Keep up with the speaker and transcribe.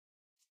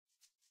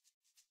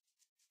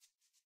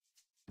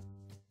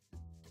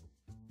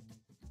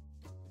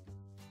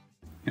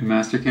In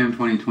Mastercam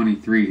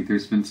 2023,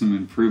 there's been some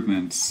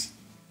improvements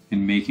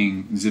in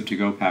making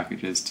Zip2Go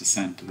packages to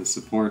send to the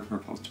support or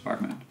post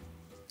department.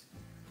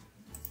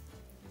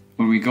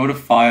 When we go to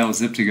File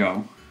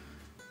Zip2Go,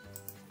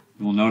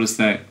 you'll notice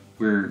that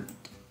we're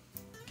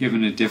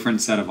given a different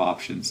set of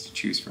options to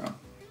choose from.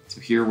 So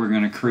here we're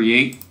going to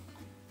create,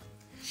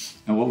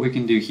 and what we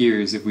can do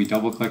here is if we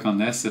double click on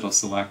this, it'll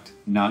select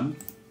none.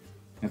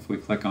 If we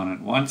click on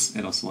it once,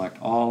 it'll select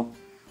all,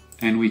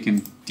 and we can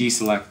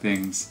deselect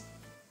things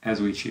as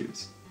we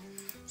choose.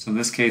 So in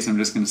this case, I'm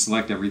just going to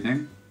select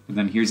everything, and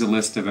then here's a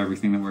list of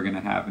everything that we're going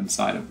to have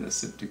inside of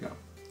this Zip2Go.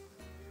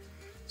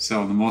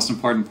 So the most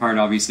important part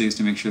obviously is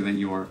to make sure that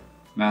your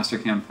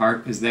Mastercam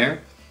part is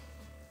there,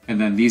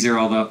 and then these are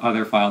all the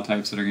other file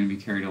types that are going to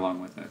be carried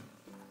along with it.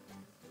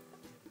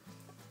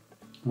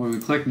 When we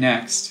click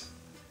next,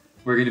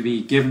 we're going to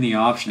be given the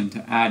option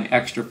to add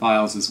extra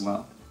files as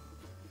well.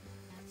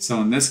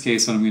 So in this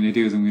case, what I'm going to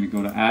do is I'm going to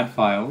go to Add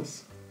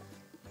Files,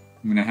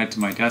 I'm going to head to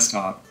my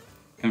desktop,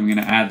 and I'm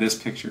going to add this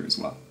picture as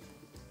well.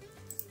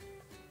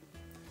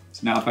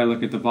 So now if I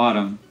look at the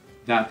bottom,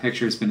 that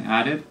picture has been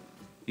added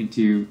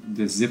into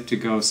the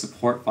Zip2Go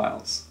support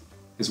files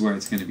is where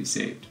it's going to be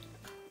saved.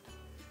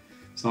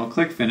 So I'll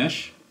click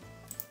Finish,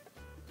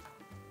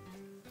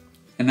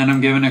 and then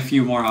I'm given a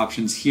few more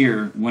options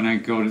here when I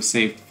go to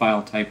save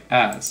file type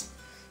as.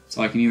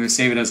 So I can either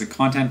save it as a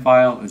content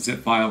file, a zip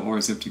file, or a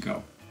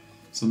Zip2Go.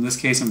 So in this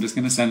case, I'm just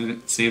going to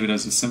save it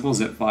as a simple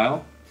zip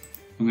file.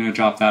 I'm going to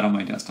drop that on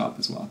my desktop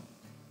as well.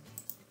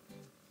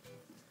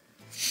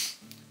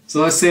 So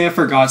let's say I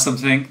forgot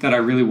something that I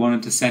really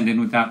wanted to send in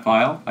with that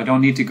file. I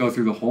don't need to go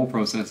through the whole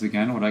process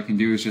again. What I can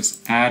do is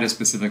just add a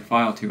specific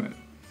file to it.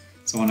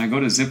 So when I go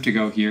to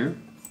Zip2Go here,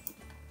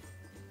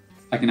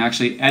 I can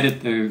actually edit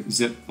the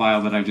zip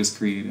file that I just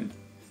created.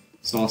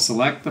 So I'll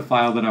select the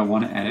file that I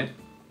want to edit,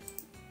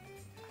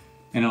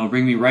 and it'll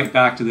bring me right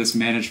back to this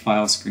Manage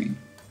File screen.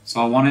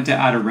 So I wanted to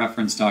add a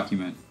reference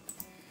document,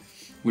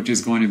 which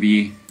is going to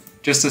be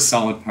just a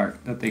solid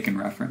part that they can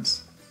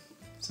reference.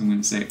 So I'm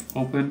going to say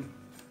Open,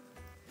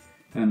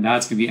 and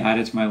that's going to be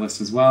added to my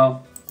list as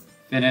well.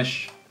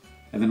 Finish,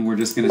 and then we're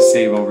just going to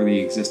save over the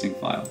existing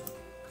file.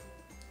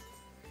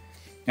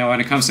 Now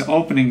when it comes to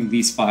opening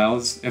these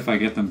files, if I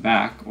get them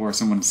back or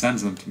someone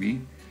sends them to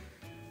me,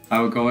 I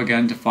would go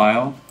again to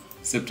File,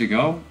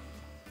 Zip2Go,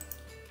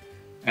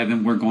 and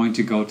then we're going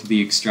to go to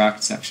the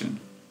Extract section.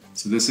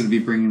 So this would be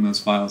bringing those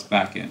files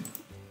back in.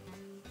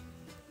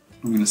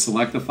 I'm going to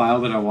select the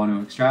file that I want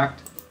to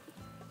extract,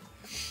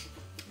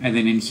 and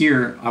then in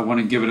here I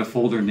want to give it a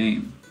folder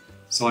name.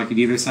 So I could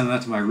either send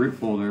that to my root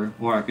folder,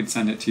 or I could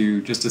send it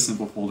to just a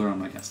simple folder on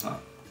my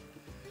desktop.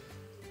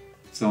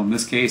 So in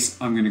this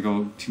case, I'm going to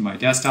go to my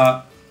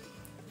desktop,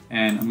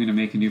 and I'm going to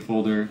make a new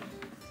folder.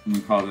 I'm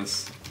going to call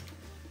this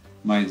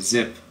my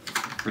zip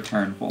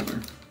return folder.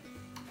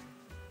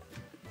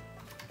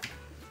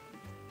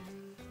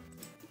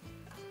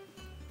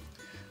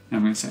 And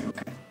I'm going to say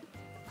OK.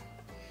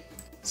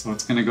 So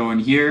it's going to go in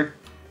here,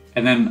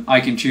 and then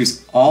I can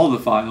choose all the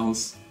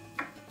files.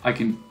 I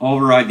can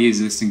override the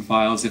existing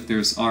files if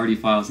there's already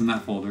files in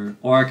that folder,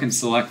 or I can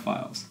select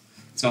files.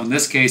 So in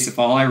this case, if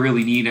all I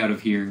really need out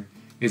of here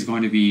is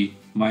going to be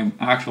my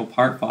actual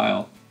part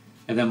file,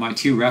 and then my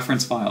two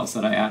reference files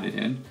that I added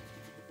in,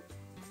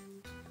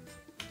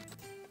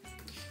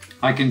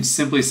 I can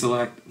simply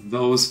select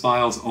those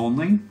files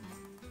only,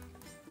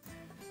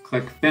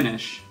 click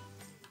Finish,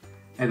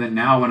 and then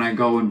now when I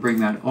go and bring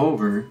that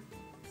over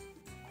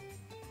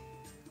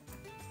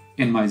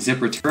in my zip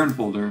return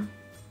folder,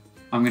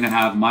 I'm going to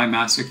have my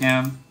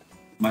Mastercam,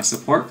 my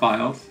support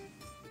files.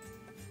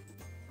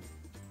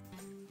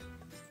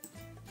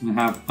 I'm going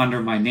to have under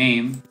my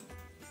name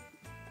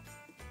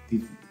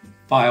the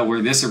file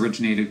where this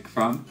originated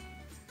from.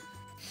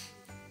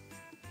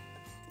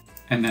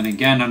 And then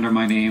again under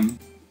my name,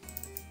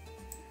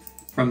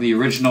 from the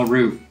original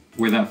root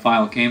where that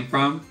file came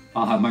from,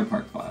 I'll have my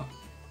part file.